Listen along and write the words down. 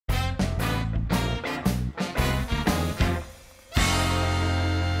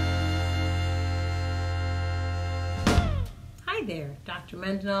Hi there, Dr.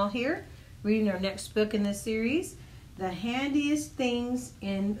 Mendenhall here, reading our next book in this series, The Handiest Things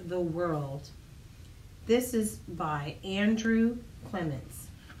in the World. This is by Andrew Clements.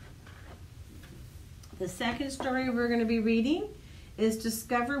 The second story we're going to be reading is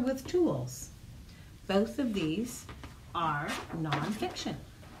Discover with Tools. Both of these are nonfiction.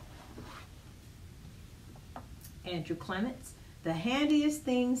 Andrew Clements, The Handiest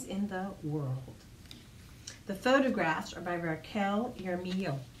Things in the World. The photographs are by Raquel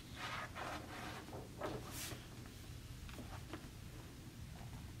Yermillo.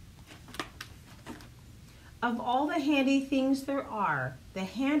 Of all the handy things there are, the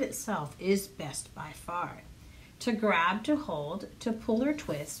hand itself is best by far. To grab, to hold, to pull or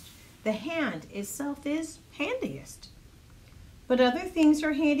twist, the hand itself is handiest. But other things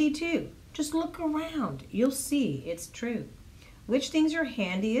are handy too. Just look around, you'll see it's true. Which things are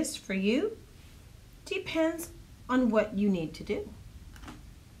handiest for you? Depends on what you need to do.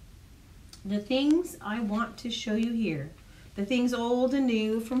 The things I want to show you here, the things old and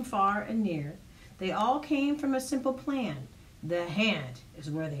new from far and near, they all came from a simple plan. The hand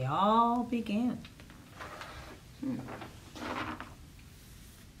is where they all began.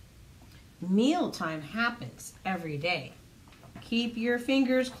 Mealtime happens every day. Keep your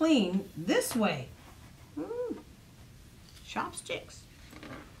fingers clean this way. Chopsticks.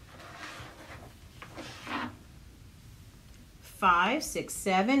 5, 6,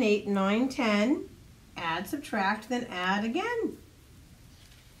 7, 8, 9, 10. Add, subtract, then add again.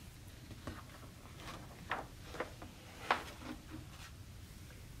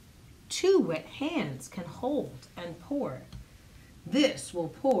 Two wet hands can hold and pour. This will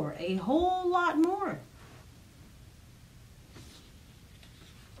pour a whole lot more.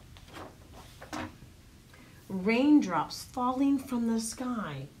 Raindrops falling from the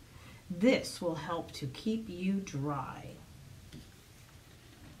sky. This will help to keep you dry.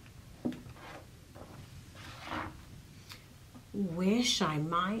 Wish I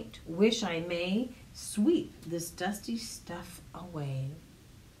might, wish I may, sweep this dusty stuff away.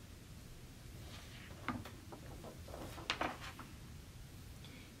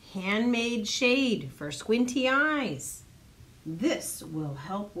 Handmade shade for squinty eyes. This will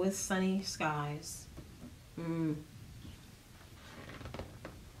help with sunny skies.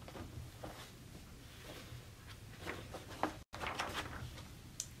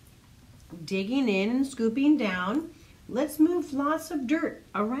 Digging in and scooping down, let's move lots of dirt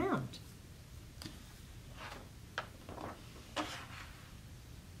around.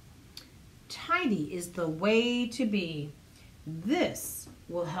 Tidy is the way to be. This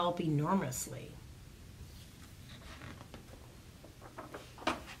will help enormously.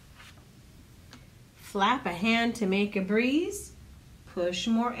 Flap a hand to make a breeze. Push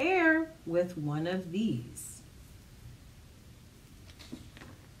more air with one of these.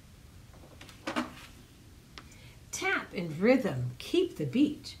 Tap in rhythm, keep the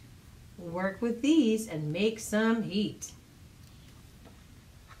beat. Work with these and make some heat.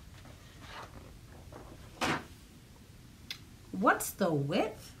 What's the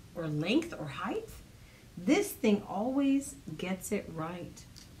width or length or height? This thing always gets it right.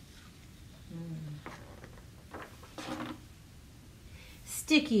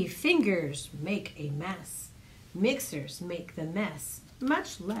 Sticky fingers make a mess. Mixers make the mess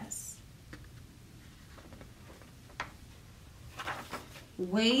much less.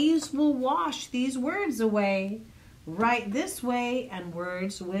 Waves will wash these words away. Write this way and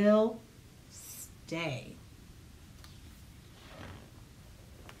words will stay.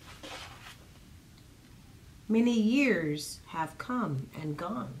 Many years have come and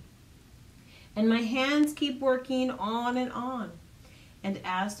gone, and my hands keep working on and on. And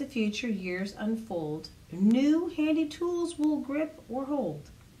as the future years unfold, new handy tools will grip or hold.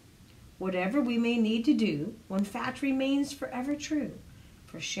 Whatever we may need to do, one fact remains forever true.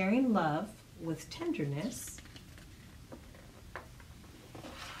 For sharing love with tenderness,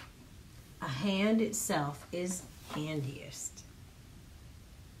 a hand itself is handiest.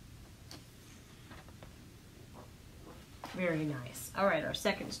 Very nice. All right, our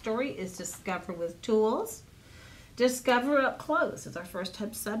second story is Discover with Tools. Discover up close is our first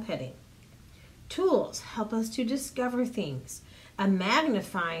subheading. Tools help us to discover things. A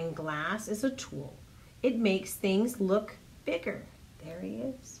magnifying glass is a tool. It makes things look bigger. There he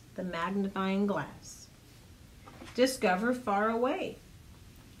is, the magnifying glass. Discover far away.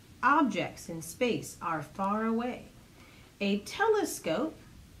 Objects in space are far away. A telescope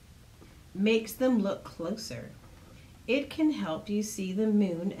makes them look closer. It can help you see the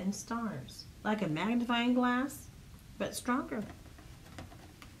moon and stars, like a magnifying glass, but stronger.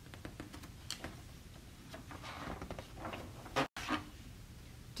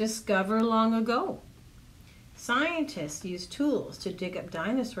 Discover long ago. Scientists use tools to dig up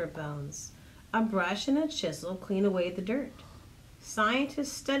dinosaur bones. A brush and a chisel clean away the dirt.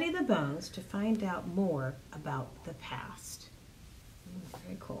 Scientists study the bones to find out more about the past.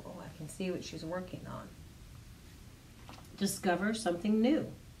 Very cool. Oh, I can see what she's working on. Discover something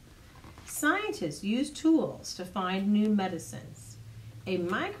new. Scientists use tools to find new medicines. A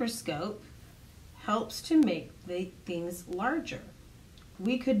microscope helps to make things larger.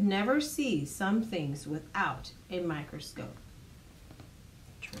 We could never see some things without a microscope.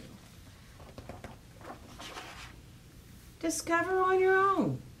 True. Discover on your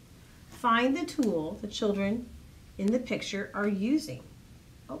own. Find the tool the children in the picture are using.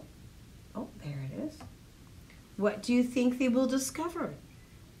 Oh, there it is. What do you think they will discover?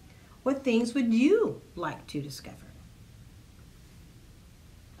 What things would you like to discover?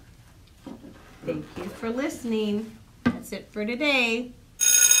 Thank you for listening. That's it for today.